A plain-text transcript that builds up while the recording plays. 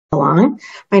along.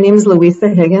 My name is Louisa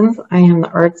Higgins. I am the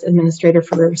Arts Administrator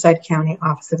for Riverside County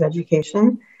Office of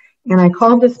Education. And I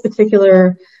called this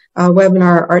particular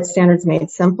webinar Art Standards Made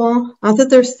Simple. Not that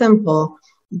they're simple,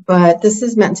 but this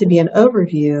is meant to be an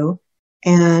overview.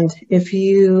 And if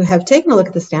you have taken a look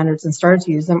at the standards and started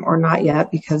to use them, or not yet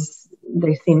because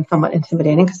they seem somewhat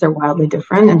intimidating because they're wildly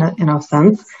different in a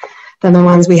sense than the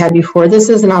ones we had before, this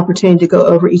is an opportunity to go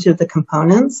over each of the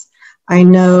components. I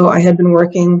know I had been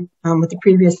working with the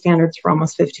previous standards for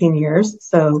almost 15 years,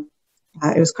 so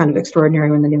it was kind of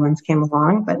extraordinary when the new ones came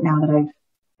along. But now that I've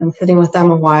been sitting with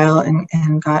them a while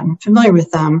and gotten familiar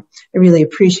with them, I really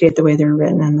appreciate the way they're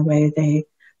written and the way they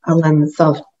lend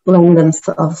themselves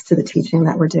to the teaching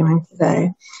that we're doing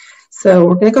today. So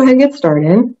we're going to go ahead and get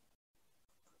started.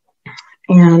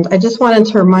 And I just wanted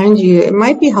to remind you, it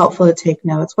might be helpful to take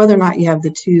notes, whether or not you have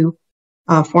the two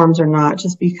forms or not,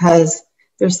 just because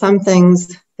there's some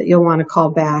things that you'll want to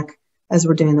call back as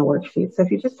we're doing the worksheet. So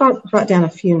if you just jot down a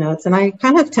few notes, and I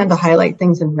kind of tend to highlight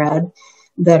things in red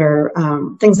that are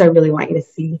things I really want you to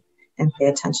see and pay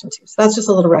attention to. So that's just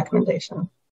a little recommendation.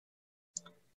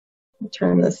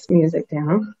 Turn this music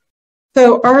down.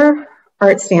 So our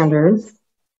art standards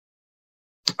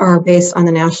are based on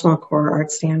the National Core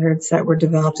Art Standards that were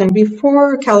developed. And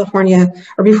before California,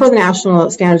 or before the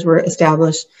national standards were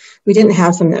established, we didn't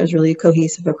have something that was really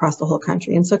cohesive across the whole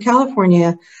country. And so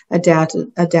California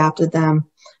adapted them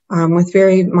with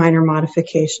very minor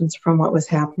modifications from what was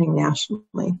happening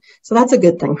nationally. So that's a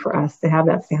good thing for us to have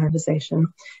that standardization.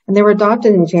 And they were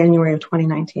adopted in January of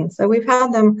 2019. So we've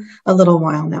had them a little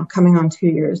while now, coming on 2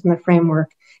 years. And the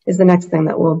framework is the next thing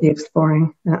that we'll be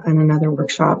exploring in another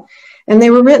workshop. And they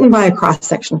were written by a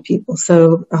cross-section of people.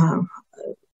 So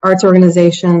arts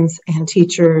organizations and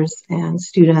teachers and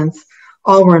students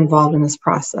all were involved in this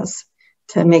process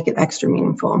to make it extra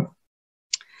meaningful.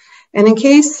 And in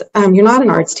case you're not an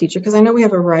arts teacher, because I know we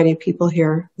have a variety of people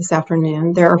here this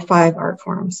afternoon, there are 5 art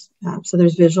forms. So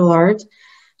there's visual art,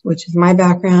 which is my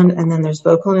background, and then there's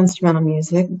vocal and instrumental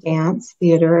music, dance,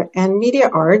 theater, and media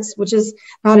arts, which is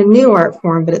not a new art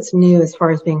form, but it's new as far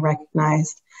as being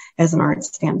recognized as an art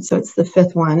standard. So it's the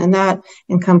 5th one, and that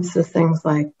encompasses things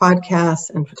like podcasts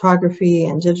and photography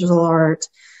and digital art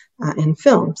and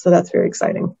film. So that's very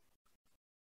exciting.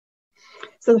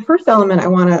 So the first element I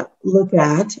want to look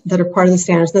at that are part of the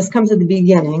standards, this comes at the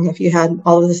beginning, if you had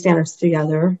all of the standards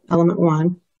together, element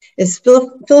 1, is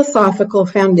philosophical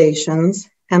foundations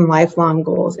and lifelong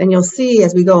goals. And you'll see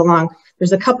as we go along,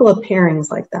 there's a couple of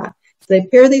pairings like that. So they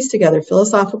pair these together,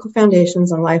 philosophical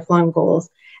foundations and lifelong goals.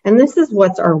 And this is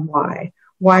what's our why.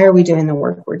 Why are we doing the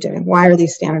work we're doing? Why are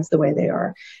these standards the way they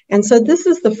are? And so this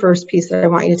is the first piece that I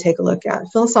want you to take a look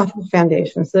at, philosophical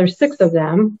foundations. So there's 6 of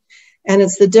them, and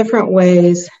it's the different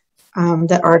ways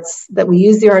that we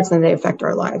use the arts and they affect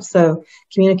our lives. So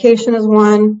communication is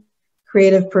one,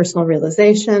 creative personal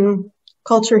realization,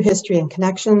 culture, history, and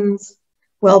connections,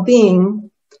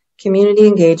 well-being, community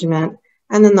engagement,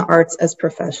 and then the arts as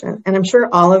profession. And I'm sure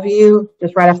all of you,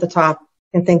 just right off the top,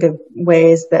 can think of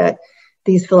ways that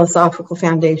these philosophical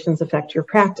foundations affect your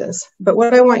practice. But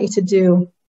what I want you to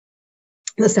do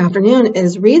this afternoon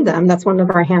is read them. That's one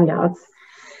of our handouts.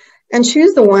 And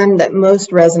choose the one that most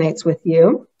resonates with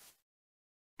you.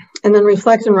 And then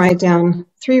reflect and write down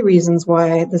 3 reasons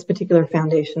why this particular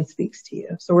foundation speaks to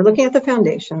you. So we're looking at the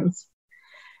foundations.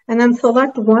 And then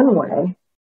select one way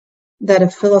that a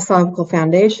philosophical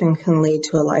foundation can lead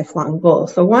to a lifelong goal.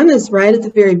 So one is right at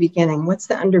the very beginning. What's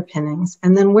the underpinnings?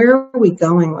 And then where are we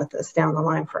going with this down the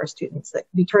line for our students that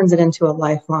turns it into a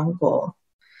lifelong goal?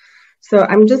 So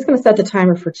I'm just going to set the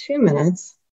timer for 2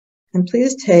 minutes. And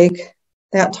please take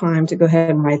that time to go ahead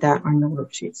and write that on your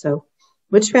worksheet. So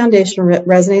which foundation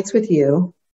resonates with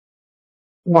you?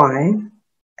 Why?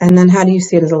 And then how do you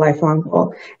see it as a lifelong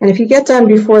goal? And if you get done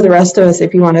before the rest of us,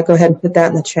 if you want to go ahead and put that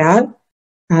in the chat,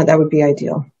 that would be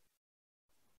ideal.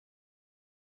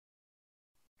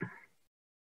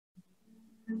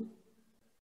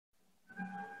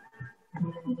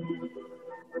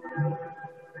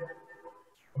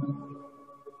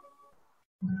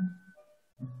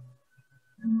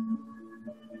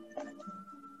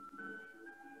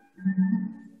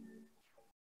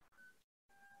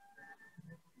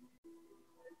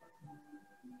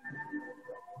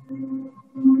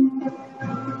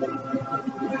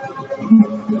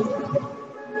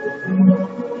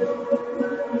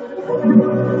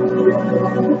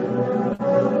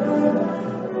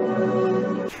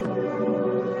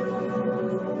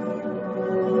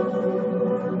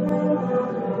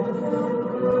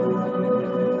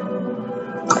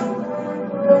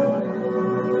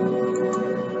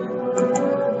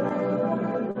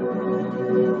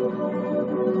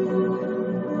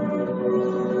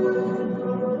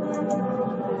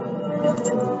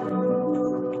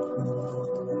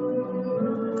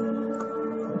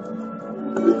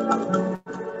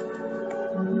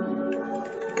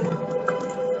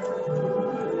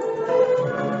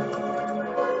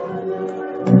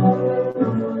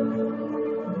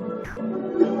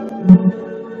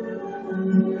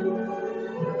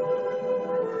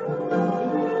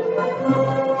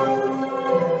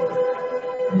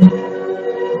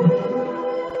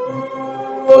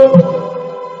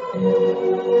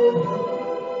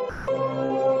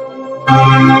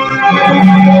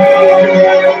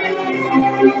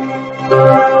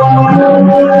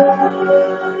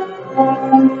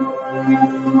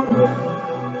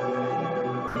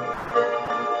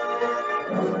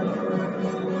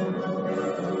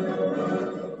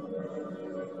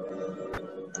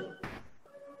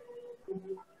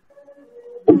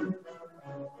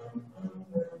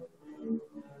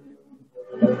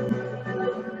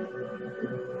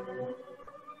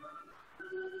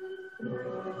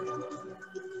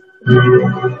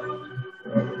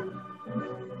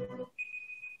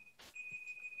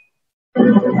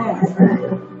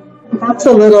 That's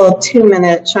a little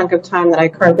 2-minute chunk of time that I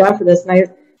carved out for this, and I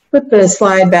put the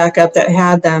slide back up that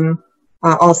had them,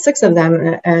 all 6 of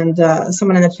them, and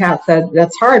someone in the chat said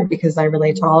that's hard because I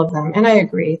relate to all of them, and I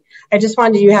agree. I just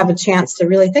wanted you to have a chance to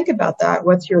really think about that.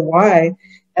 What's your why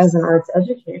as an arts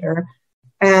educator?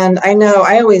 And I know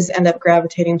I always end up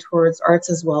gravitating towards arts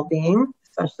as well-being,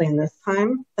 especially in this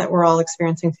time that we're all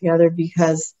experiencing together,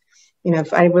 because you know,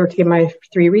 if I were to give my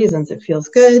 3 reasons, it feels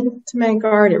good to make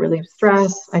art, it relieves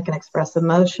stress, I can express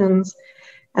emotions.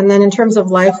 And then in terms of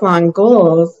lifelong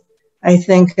goals, I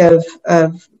think of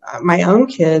my own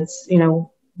kids, you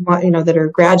know, that are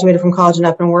graduated from college and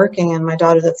up and working, and my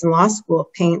daughter that's in law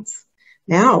school paints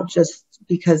now just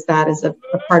because that is a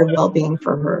part of well-being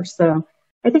for her. So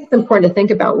I think it's important to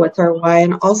think about what's our why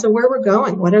and also where we're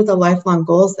going. What are the lifelong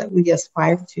goals that we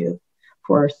aspire to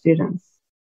for our students?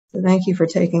 So thank you for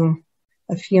taking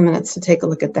a few minutes to take a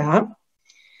look at that.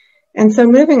 And so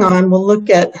moving on, we'll look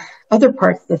at other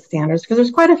parts of the standards because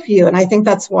there's quite a few, and I think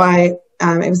that's why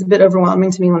it was a bit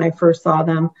overwhelming to me when I first saw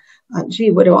them.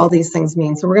 Gee, what do all these things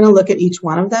mean? So we're going to look at each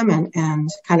one of them and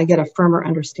kind of get a firmer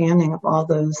understanding of all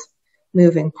those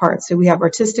moving parts. So we have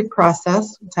artistic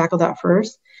process, we'll tackle that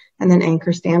first, and then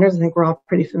anchor standards. I think we're all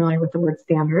pretty familiar with the word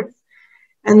standards.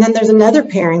 And then there's another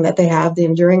pairing that they have, the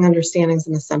enduring understandings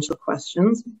and essential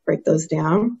questions. Break those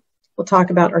down. We'll talk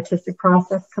about artistic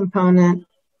process component,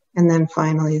 and then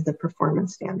finally the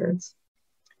performance standards.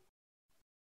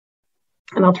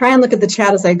 And I'll try and look at the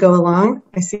chat as I go along.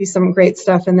 I see some great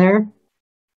stuff in there.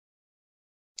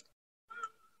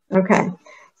 Okay,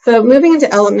 so moving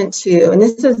into element 2, and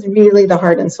this is really the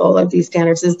heart and soul of these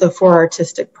standards, is the 4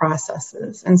 artistic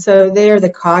processes. And so they are the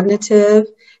cognitive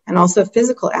and also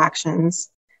physical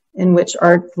actions in which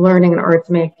art learning and art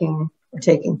making are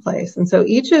taking place. And so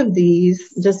each of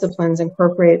these disciplines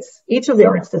incorporates, each of the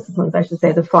arts disciplines, I should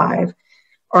say the 5,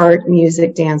 art,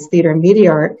 music, dance, theater, and media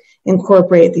art,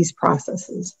 incorporate these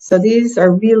processes. So these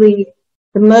are really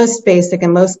the most basic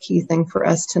and most key thing for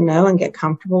us to know and get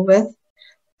comfortable with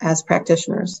as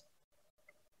practitioners.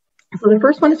 So the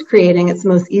first one is creating. It's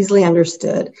most easily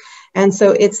understood. And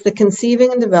so it's the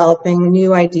conceiving and developing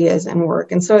new ideas and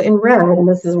work. And so in red, and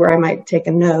this is where I might take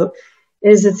a note,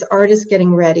 is it's artists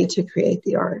getting ready to create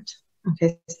the art.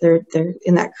 Okay, so they're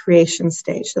in that creation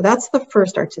stage. So that's the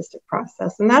first artistic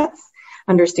process, and that's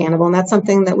understandable, and that's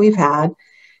something that we've had.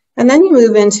 And then you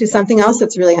move into something else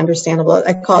that's really understandable.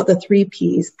 I call it the 3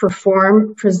 Ps: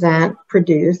 perform, present,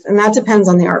 produce, and that depends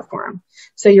on the art form.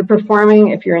 So you're performing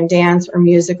if you're in dance or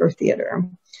music or theater.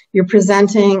 You're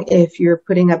presenting if you're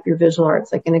putting up your visual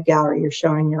arts, like in a gallery, you're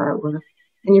showing your artwork.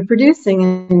 And you're producing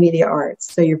in media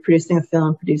arts. So you're producing a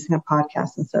film, producing a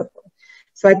podcast, and so forth.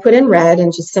 So I put in red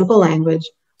in just simple language,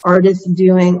 artists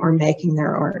doing or making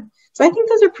their art. So I think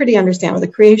those are pretty understandable, the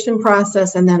creation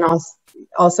process, and then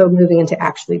also moving into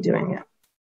actually doing it.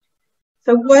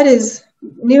 So what is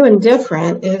new and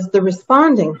different is the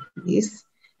responding piece.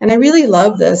 And I really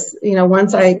love this, you know,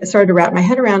 once I started to wrap my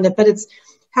head around it, but it's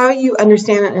how you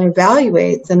understand and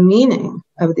evaluate the meaning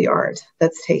of the art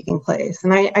that's taking place.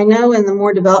 And I know in the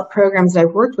more developed programs that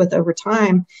I've worked with over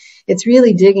time, it's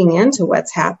really digging into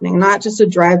what's happening, not just a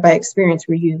drive-by experience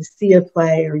where you see a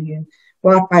play or you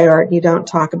walk by art and you don't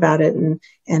talk about it and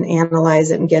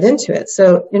analyze it and get into it.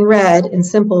 So in red, in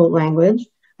simple language,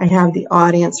 I have the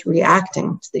audience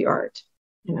reacting to the art,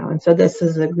 you know, and so this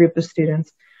is a group of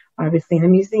students, obviously in a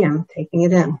museum, taking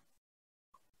it in.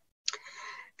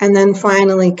 And then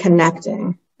finally,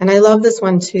 connecting. And I love this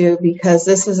one too, because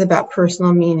this is about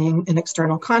personal meaning and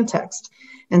external context.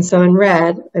 And so in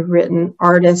red, I've written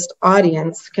artist,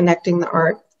 audience, connecting the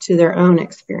art to their own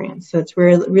experience. So it's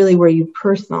really where you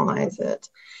personalize it.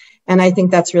 And I think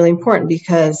that's really important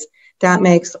because that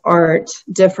makes art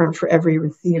different for every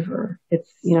receiver.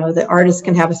 It's, you know, the artist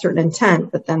can have a certain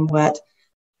intent, but then what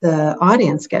the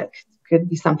audience gets could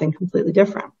be something completely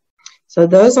different. So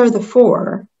those are the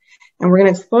 4. And we're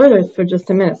going to explore those for just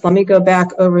a minute. So let me go back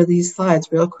over these slides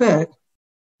real quick.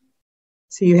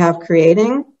 So you have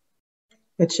creating,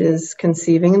 which is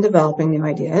conceiving and developing new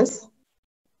ideas.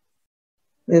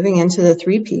 Moving into the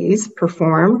 3 Ps,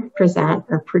 perform, present,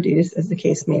 or produce, as the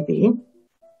case may be.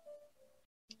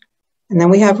 And then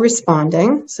we have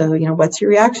responding. So, what's your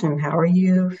reaction? How are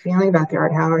you feeling about the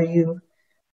art? How are you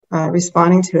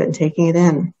responding to it and taking it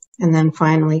in? And then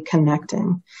finally,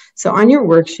 connecting. So on your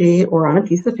worksheet or on a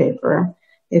piece of paper,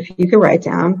 if you could write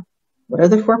down, what are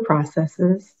the 4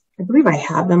 processes? I believe I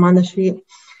have them on the sheet.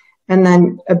 And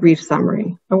then a brief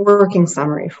summary, a working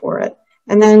summary for it.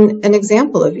 And then an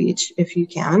example of each, if you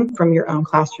can, from your own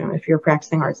classroom, if you're a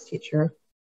practicing arts teacher.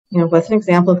 What's an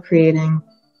example of creating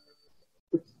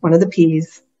one of the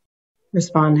Ps,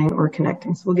 responding or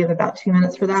connecting? So we'll give about 2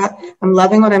 minutes for that. I'm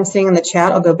loving what I'm seeing in the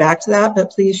chat. I'll go back to that,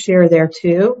 but please share there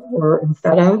too, or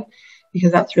instead of,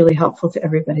 because that's really helpful to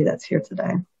everybody that's here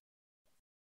today.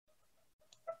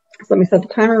 So let me set the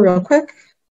timer real quick.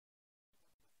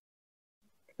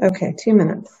 Okay, 2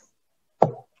 minutes.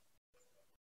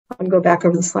 I'll go back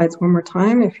over the slides one more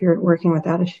time if you're working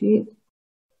without a sheet.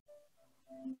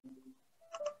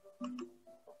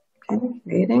 Okay,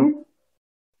 creating.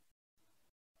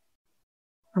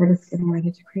 Artists getting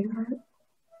ready to create art.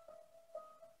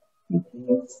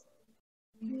 Please.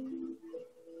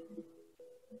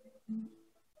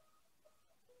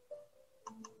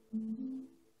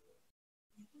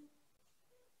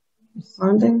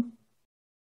 Responding.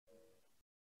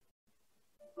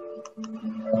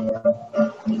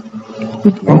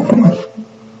 Okay.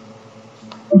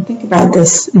 Think about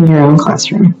this in your own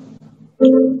classroom.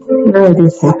 Where are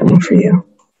these happening for you?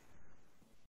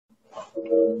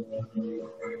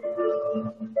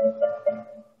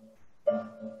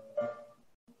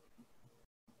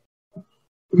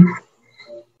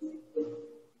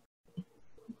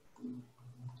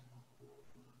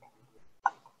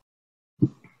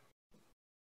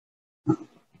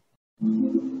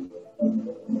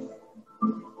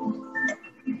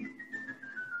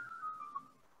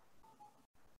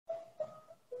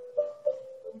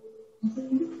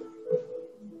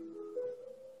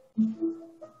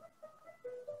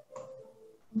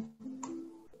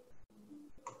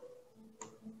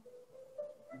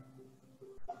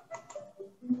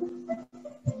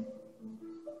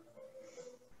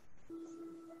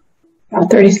 About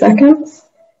 30 seconds.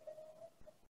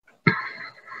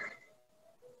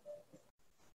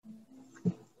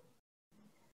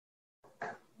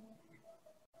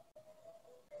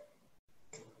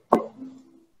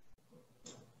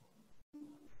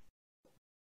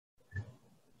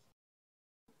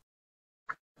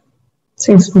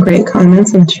 Seeing some great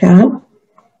comments in the chat.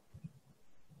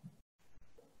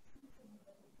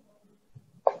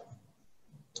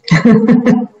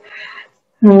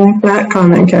 I like that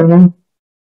comment, Kevin.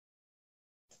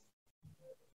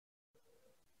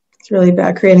 It's really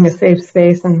about creating a safe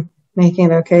space and making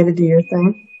it okay to do your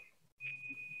thing.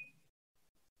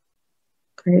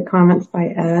 Great comments by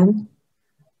Ed.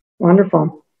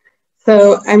 Wonderful.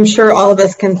 So I'm sure all of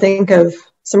us can think of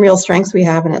some real strengths we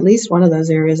have in at least one of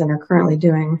those areas and are currently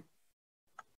doing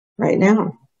right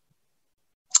now.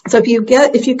 So if you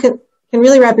can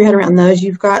really wrap your head around those,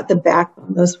 you've got the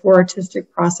backbone. Those 4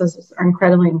 artistic processes are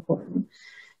incredibly important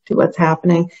to what's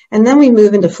happening. And then we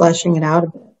move into fleshing it out a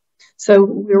bit. So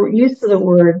we're used to the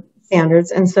word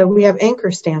standards, and so we have anchor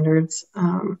standards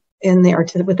within the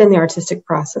artistic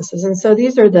processes. And so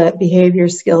these are the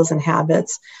behaviors, skills, and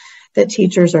habits that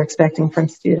teachers are expecting from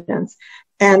students.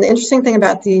 And the interesting thing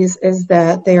about these is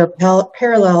that they are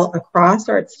parallel across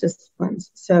arts disciplines.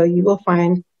 So you will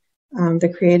find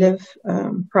the creative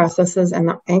processes and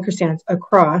the anchor standards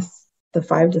across the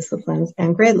 5 disciplines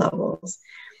and grade levels.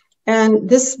 And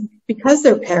this, because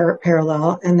they're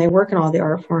parallel and they work in all the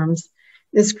art forms,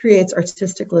 this creates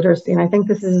artistic literacy. And I think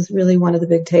this is really one of the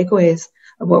big takeaways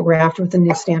of what we're after with the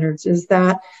new standards, is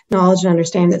that knowledge and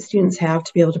understanding that students have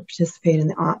to be able to participate in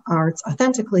the arts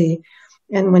authentically.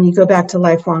 And when you go back to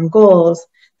lifelong goals,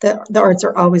 the arts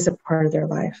are always a part of their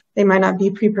life. They might not be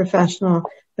pre-professional,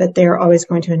 but they are always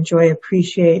going to enjoy,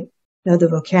 appreciate, know the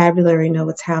vocabulary, know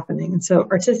what's happening. And so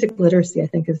artistic literacy, I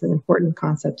think, is an important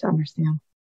concept to understand.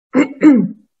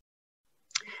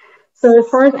 So as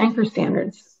far as anchor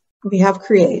standards, we have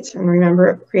create. And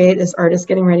remember, create is artists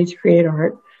getting ready to create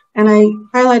art. And I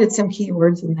highlighted some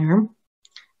keywords in there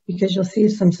because you'll see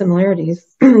some similarities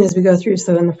as we go through.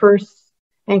 So in the first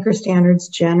anchor standards,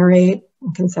 generate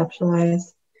and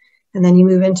conceptualize. And then you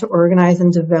move into organize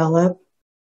and develop.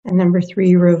 And number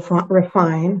 3,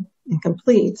 refine and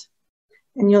complete.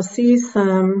 And you'll see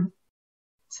some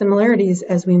similarities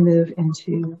as we move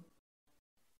into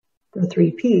the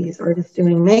 3 Ps, artists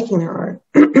making their art.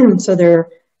 So they're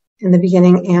in the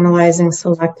beginning, analyzing,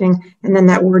 selecting, and then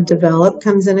that word develop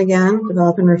comes in again,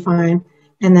 develop and refine,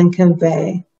 and then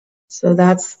convey. So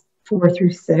that's 4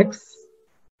 through 6.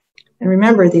 And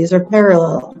remember, these are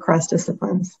parallel across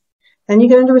disciplines. Then you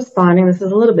get into responding. This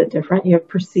is a little bit different. You have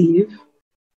perceive,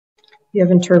 you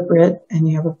have interpret, and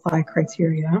you have apply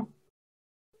criteria.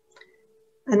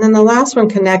 And then the last one,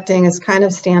 connecting, is kind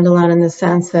of standalone in the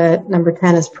sense that number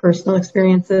 10 is personal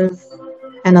experiences,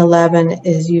 and 11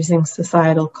 is using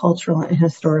societal, cultural, and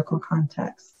historical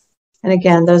context. And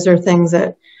again, those are things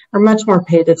that are much more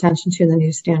paid attention to in the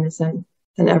new standards than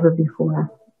ever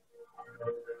before.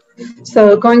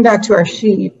 So going back to our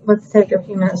sheet, let's take a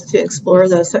few minutes to explore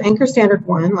those. So Anchor Standard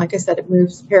 1, like I said, it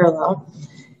moves parallel.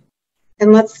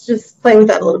 And let's just play with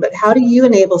that a little bit. How do you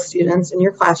enable students in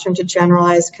your classroom to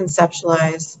generalize,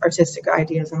 conceptualize artistic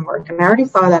ideas and work? And I already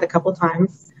saw that a couple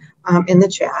times in the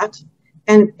chat.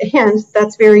 And hence,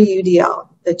 that's very UDL,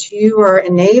 that you are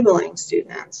enabling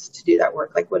students to do that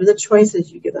work. Like, what are the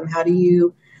choices you give them? How do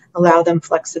you allow them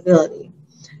flexibility?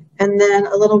 And then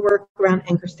a little work around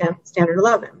Anchor Standard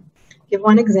 11. Give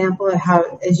one example of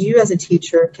how, as you as a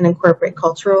teacher, can incorporate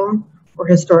cultural or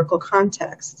historical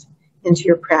context into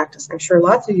your practice. I'm sure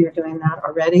lots of you are doing that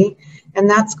already, and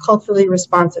that's culturally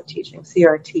responsive teaching,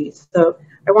 CRT. So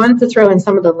I wanted to throw in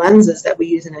some of the lenses that we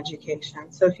use in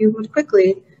education. So if you would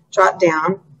quickly jot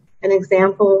down an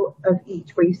example of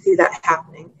each where you see that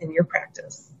happening in your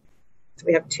practice. So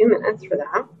we have 2 minutes for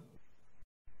that.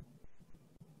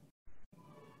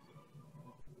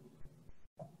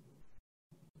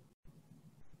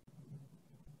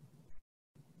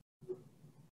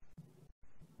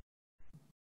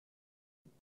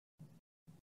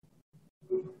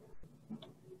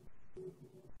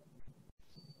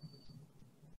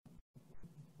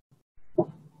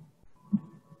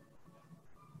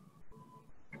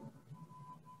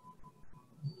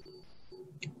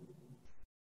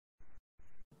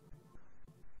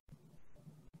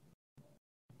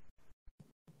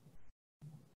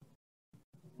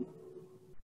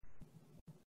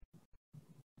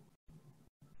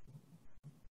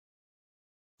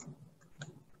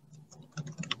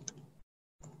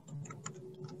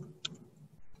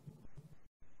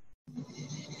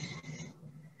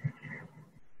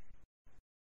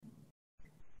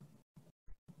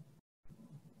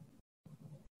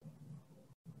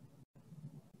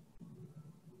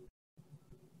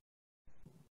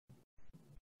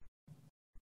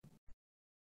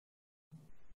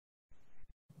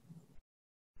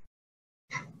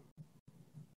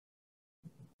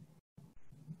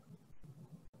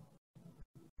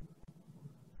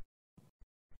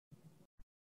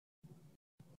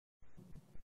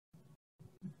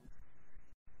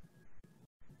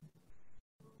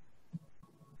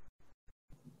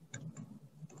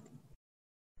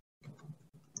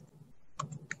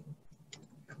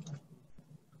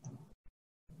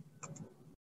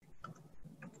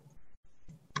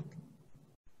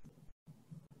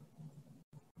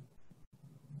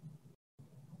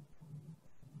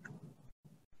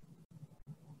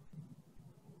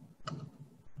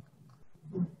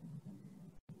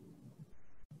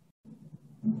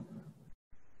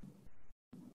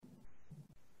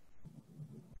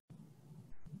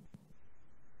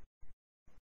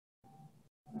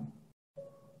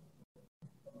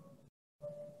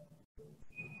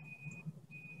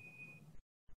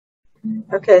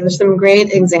 Okay, there's some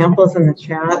great examples in the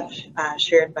chat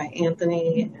shared by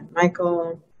Anthony and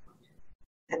Michael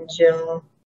and Jill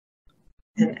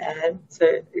and Ed.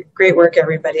 So great work,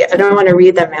 everybody. I don't want to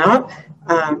read them out,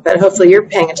 but hopefully you're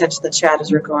paying attention to the chat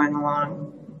as we're going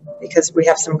along because we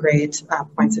have some great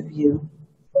points of view.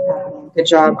 Good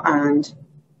job on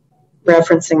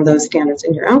referencing those standards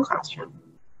in your own classroom.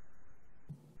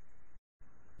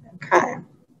 Okay.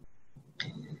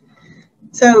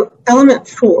 So element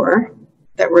 4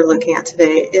 that we're looking at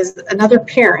today is another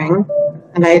pairing,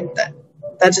 and that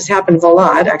just happens a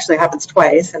lot. Actually, it happens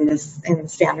twice in the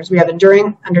standards. We have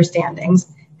enduring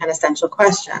understandings and essential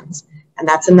questions, and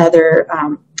that's another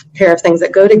pair of things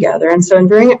that go together. And so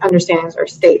enduring understandings are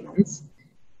statements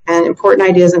and important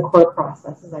ideas and core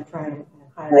processes. I try to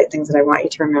highlight things that I want you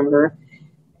to remember,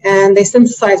 and they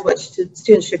synthesize what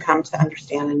students should come to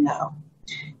understand and know.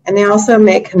 And they also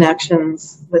make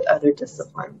connections with other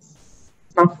disciplines.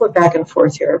 I'll flip back and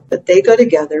forth here, but they go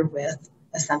together with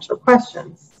essential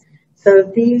questions. So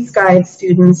these guide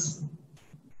students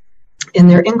in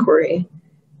their inquiry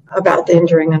about the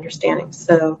enduring understanding.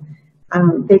 So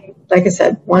they, like I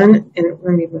said, and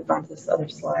let me move on to this other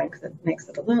slide because it makes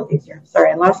it a little easier.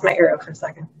 Sorry, I lost my arrow for a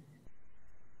second.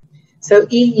 So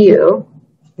EU,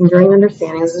 enduring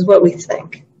understandings, is what we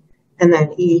think. And then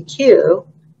EQ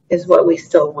is what we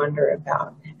still wonder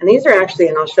about. And these are actually,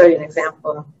 and I'll show you an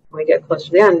example when we get closer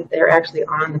to the end, they're actually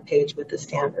on the page with the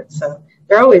standards. So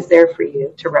they're always there for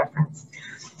you to reference.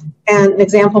 And an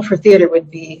example for theater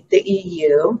would be the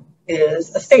EU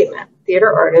is a statement.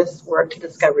 Theater artists work to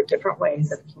discover different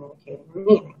ways of communicating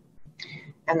meaning.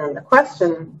 And then the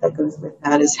question that goes with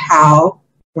that is how,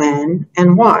 when,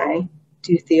 and why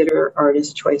do theater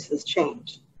artists' choices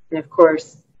change? And of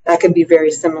course, that could be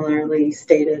very similarly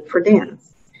stated for dance.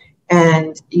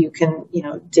 And you can,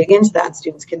 dig into that.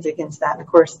 Students can dig into that. And of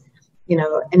course,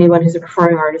 anyone who's a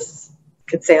performing artist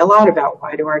could say a lot about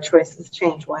why do our choices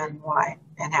change, when, why,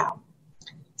 and how.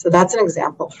 So that's an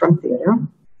example from theater.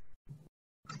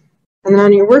 And then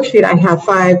on your worksheet, I have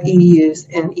 5 EUs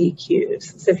and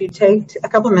EQs. So if you take a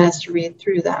couple minutes to read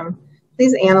through them,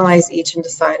 please analyze each and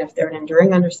decide if they're an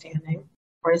enduring understanding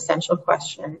or an essential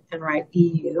question, and write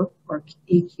EU or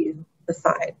EQ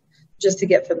beside, just to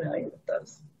get familiar with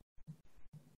those.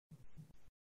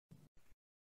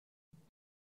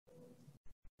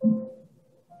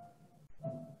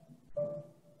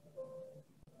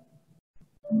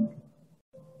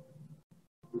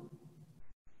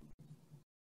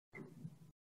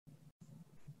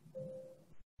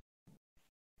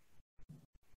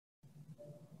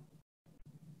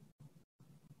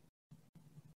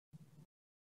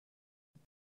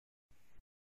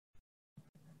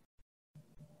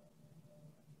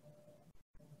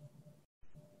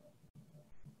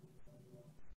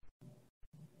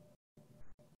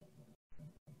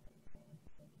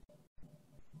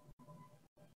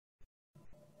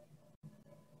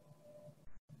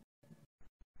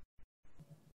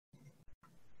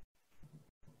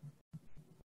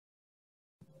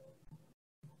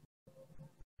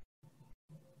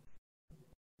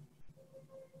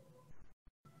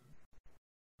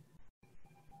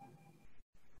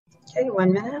 Okay,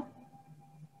 1 minute.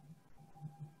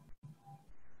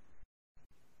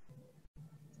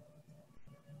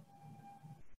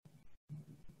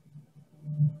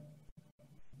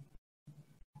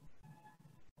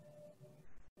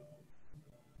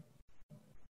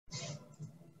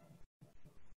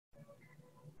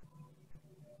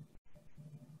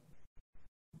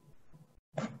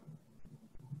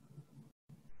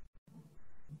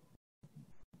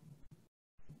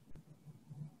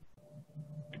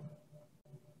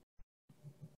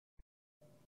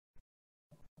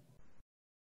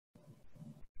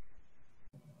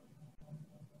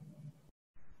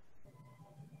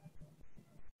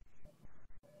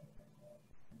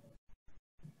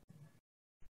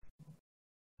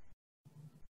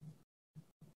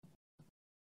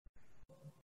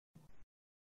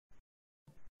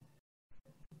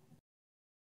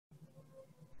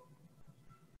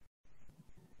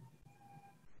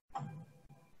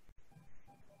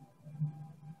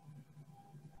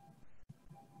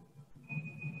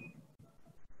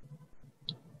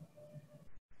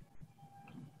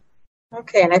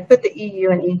 Okay, and I put the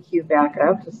EU and EQ back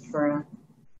up just for a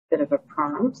bit of a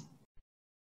prompt.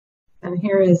 And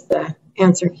here is the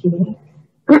answer key.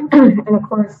 And of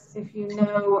course, if you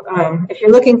know, if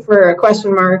you're looking for a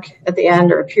question mark at the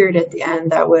end or a period at the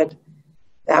end, that would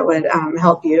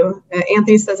help you.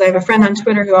 Anthony says, I have a friend on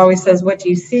Twitter who always says, what do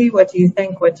you see? What do you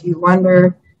think? What do you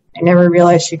wonder? I never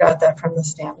realized she got that from the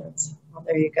standards. Well,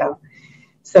 there you go.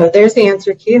 So there's the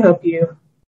answer key. I hope you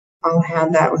all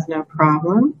had that with no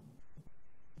problem.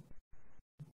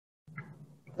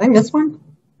 Did I miss one?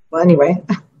 Well, anyway.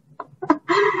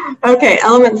 Okay,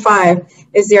 element 5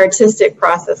 is the artistic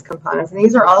process components. And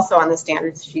these are also on the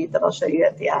standards sheet that I'll show you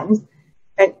at the end.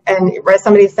 And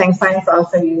somebody's saying science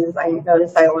also uses, I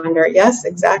notice, I wonder. Yes,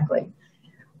 exactly.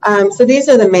 So these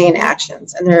are the main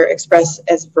actions, and they're expressed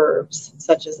as verbs,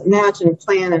 such as imagine,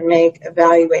 plan, and make,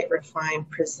 evaluate, refine,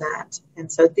 present.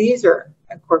 And so these are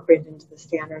incorporated into the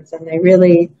standards, and they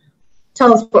really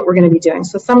tell us what we're going to be doing.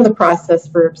 So some of the process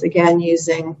verbs, again,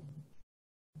 using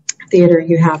theater,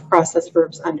 you have process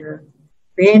verbs under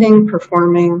creating,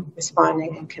 performing,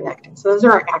 responding, and connecting. So those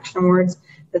are our action words,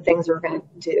 the things we're going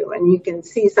to do. And you can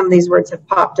see some of these words have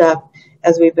popped up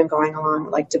as we've been going along,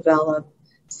 like develop,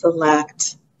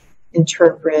 select,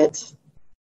 interpret,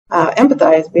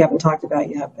 empathize, we haven't talked about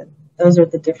yet, but those are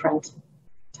the different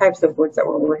types of words that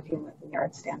we're working with in the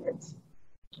art standards.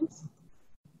 Oops.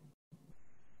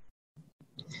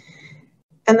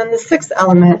 And then the 6th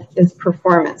element is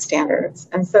performance standards.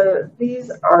 And so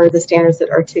these are the standards that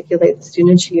articulate the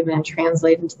student achievement and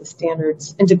translate into the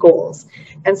standards, into goals.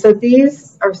 And so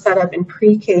these are set up in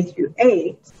pre-K through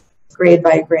 8, grade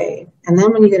by grade. And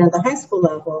then when you get into the high school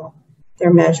level,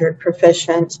 they're measured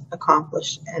proficient,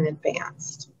 accomplished, and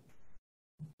advanced.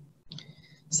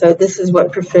 So this is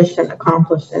what proficient,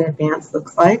 accomplished, and advanced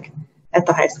looks like at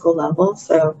the high school level.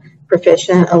 So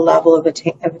proficient, a level of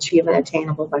achievement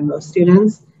attainable by most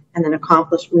students, and then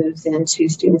accomplished moves into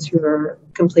students who are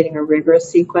completing a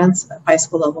rigorous sequence of high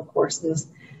school level courses.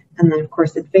 And then of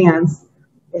course advanced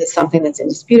is something that's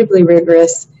indisputably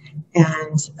rigorous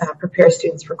and prepares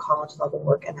students for college level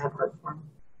work in that art form.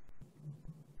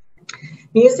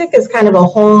 Music is kind of a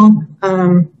whole,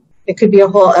 it could be a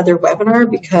whole other webinar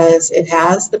because it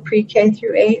has the pre-K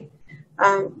through 8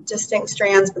 distinct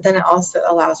strands, but then it also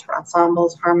allows for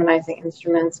ensembles, harmonizing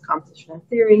instruments, composition and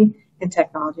theory, and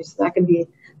technology. So that can be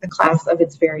a class of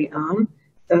its very own.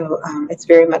 So it's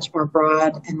very much more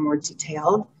broad and more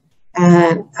detailed.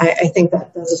 And I think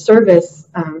that does a service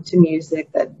to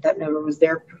music that never was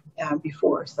there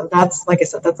before. So that's, like I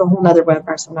said, that's a whole other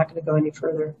webinar, so I'm not going to go any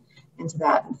further into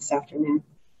that this afternoon.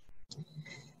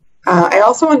 I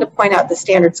also wanted to point out the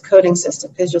standards coding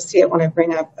system because you'll see it when I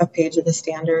bring up a page of the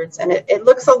standards, and it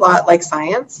looks a lot like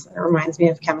science. It reminds me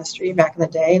of chemistry back in the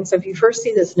day. And so if you first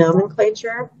see this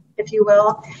nomenclature, if you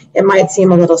will, it might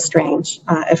seem a little strange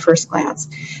at first glance.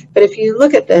 But if you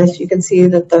look at this, you can see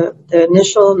that the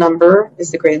initial number is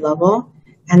the grade level,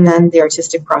 and then the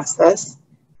artistic process,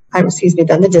 then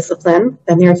the discipline,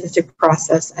 then the artistic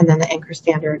process, and then the anchor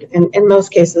standard. And in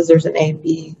most cases, there's an A,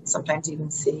 B, sometimes even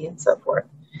C, and so forth.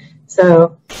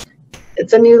 So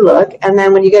it's a new look. And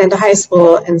then when you get into high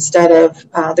school, instead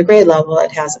of the grade level,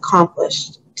 it has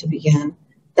accomplished to begin,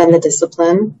 then the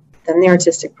discipline, then the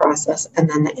artistic process, and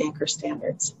then the anchor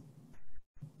standards.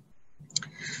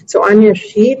 So on your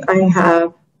sheet, I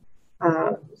have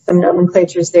some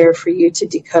nomenclatures there for you to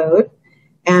decode.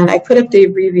 And I put up the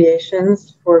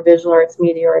abbreviations for visual arts,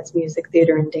 media arts, music,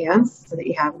 theater, and dance so that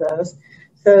you have those.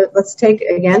 So let's take,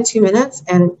 again, 2 minutes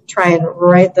and try and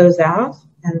write those out.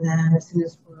 And then as soon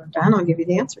as we're done, I'll give you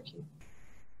the answer key.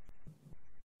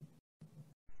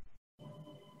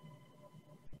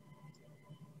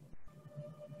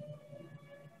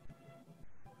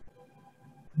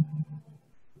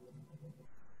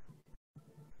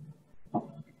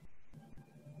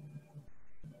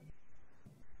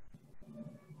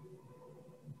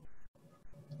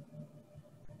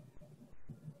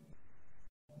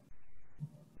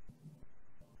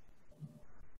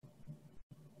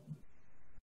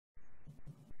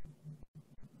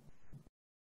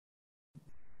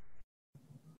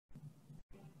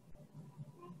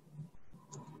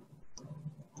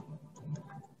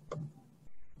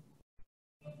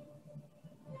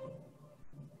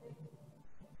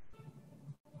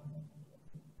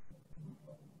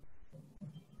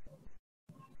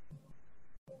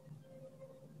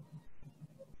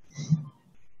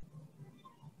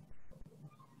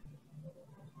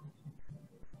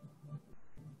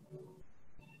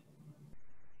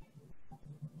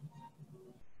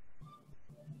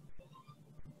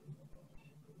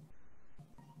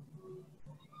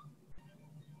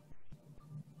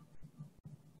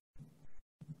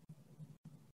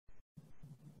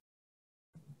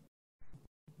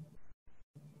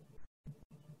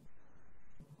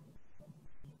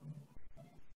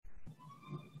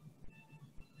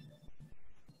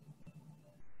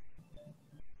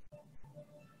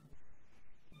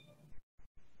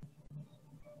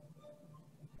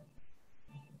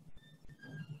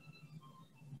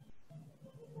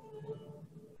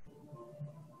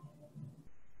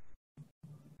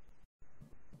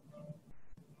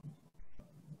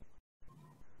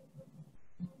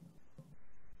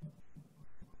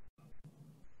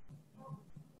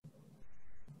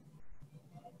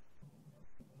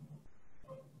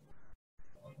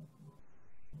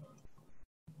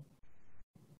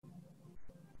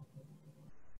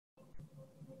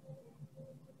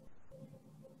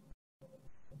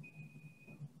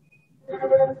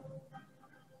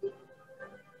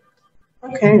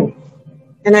 Okay.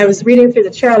 And I was reading through the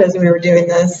chat as we were doing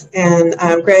this, and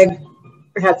Greg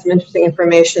had some interesting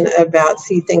information about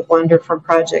See, Think, Wonder from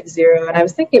Project Zero. And I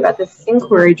was thinking about this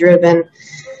inquiry-driven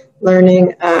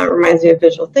learning, reminds me of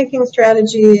visual thinking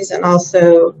strategies, and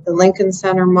also the Lincoln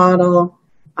Center model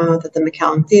that the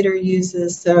McCallum Theater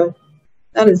uses. So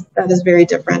that is very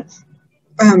different.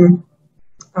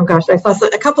 Oh gosh, I saw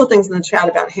a couple of things in the chat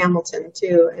about Hamilton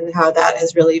too, and how that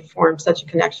has really formed such a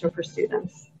connection for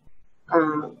students.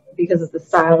 Because of the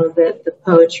style of it, the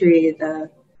poetry, the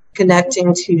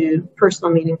connecting to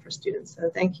personal meaning for students. So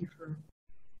thank you for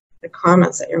the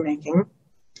comments that you're making.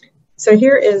 So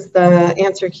here is the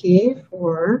answer key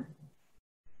for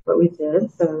what we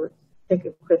did. So let's take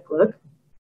a quick look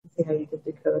and see how you did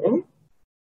decoding.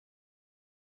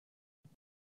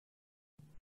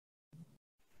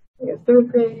 We have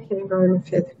 3rd grade, kindergarten,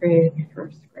 5th grade,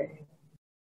 1st grade.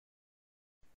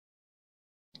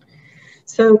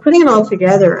 So putting it all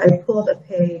together, I pulled a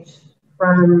page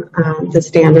from the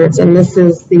standards, and this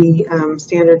is the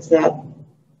standards that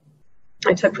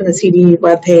I took from the CDE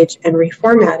webpage and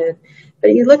reformatted.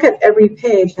 But you look at every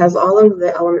page, has all of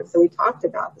the elements that we talked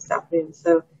about this afternoon.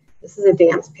 So this is a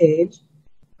dance page,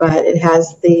 but it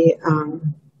has the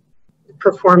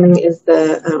performing is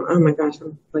the, oh my gosh,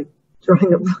 I'm like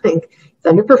drawing a blank. It's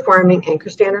under performing, anchor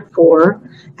standard 4,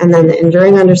 and then the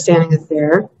enduring understanding is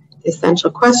there. The essential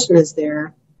question is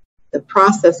there. The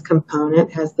process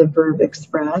component has the verb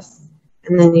express,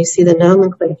 and then you see the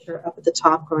nomenclature up at the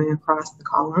top going across the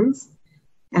columns.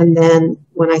 And then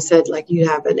when I said like you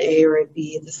have an A or a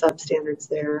B, the substandards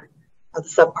there, the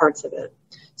subparts of it.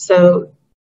 So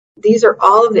these are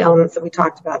all of the elements that we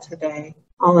talked about today,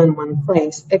 all in one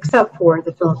place, except for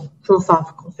the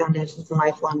philosophical foundations and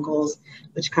lifelong goals,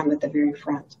 which come at the very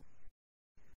front.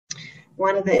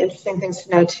 One of the interesting things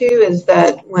to know too is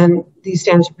that when these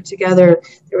standards were put together,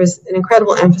 there was an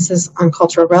incredible emphasis on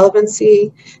cultural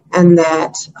relevancy, and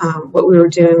that what we were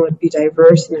doing would be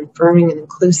diverse and affirming and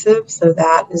inclusive. So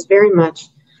that is very much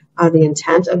the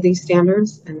intent of these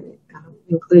standards, and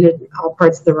included all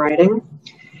parts of the writing.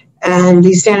 And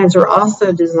these standards are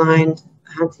also designed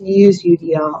to use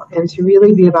UDL and to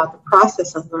really be about the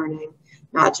process of learning,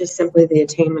 not just simply the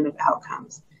attainment of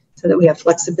outcomes, so that we have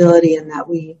flexibility and that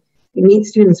we meet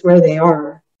students where they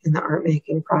are in the art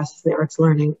making process, the arts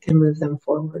learning, and move them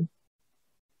forward.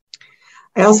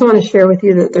 I also want to share with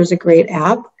you that there's a great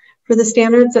app for the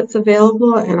standards that's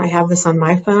available, and I have this on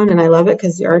my phone, and I love it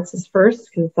because the arts is first,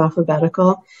 because it's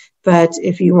alphabetical. But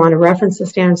if you want to reference the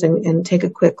standards and take a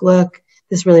quick look,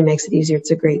 this really makes it easier.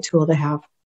 It's a great tool to have.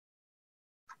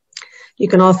 You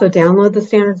can also download the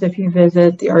standards if you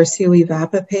visit the RCOE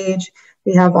VAPA page.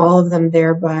 We have all of them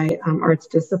there by arts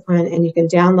discipline, and you can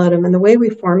download them. And the way we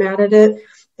formatted it,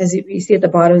 as you see at the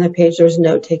bottom of the page, there's a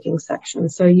note-taking section.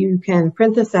 So you can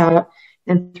print this out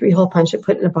and 3-hole punch it,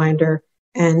 put it in a binder,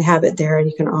 and have it there.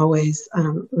 And you can always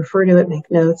refer to it,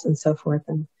 make notes, and so forth,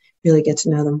 and really get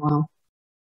to know them well.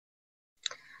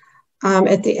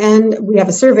 At the end, we have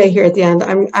a survey here at the end.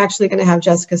 I'm actually going to have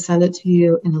Jessica send it to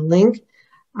you in a link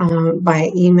by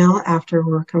email after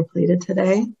we're completed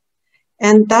today.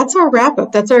 And that's our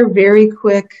wrap-up. That's our very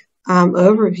quick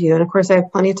overview. And of course, I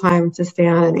have plenty of time to stay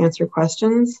on and answer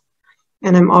questions.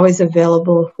 And I'm always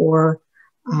available for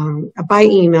by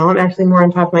email. I'm actually more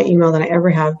on top of my email than I ever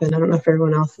have been. I don't know if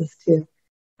everyone else is too.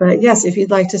 But yes, if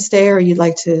you'd like to stay or you'd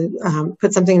like to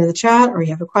put something in the chat or you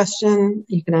have a question,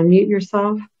 you can unmute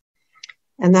yourself.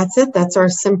 And that's it. That's our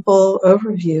simple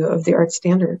overview of the art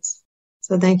standards.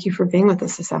 So thank you for being with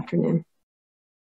us this afternoon.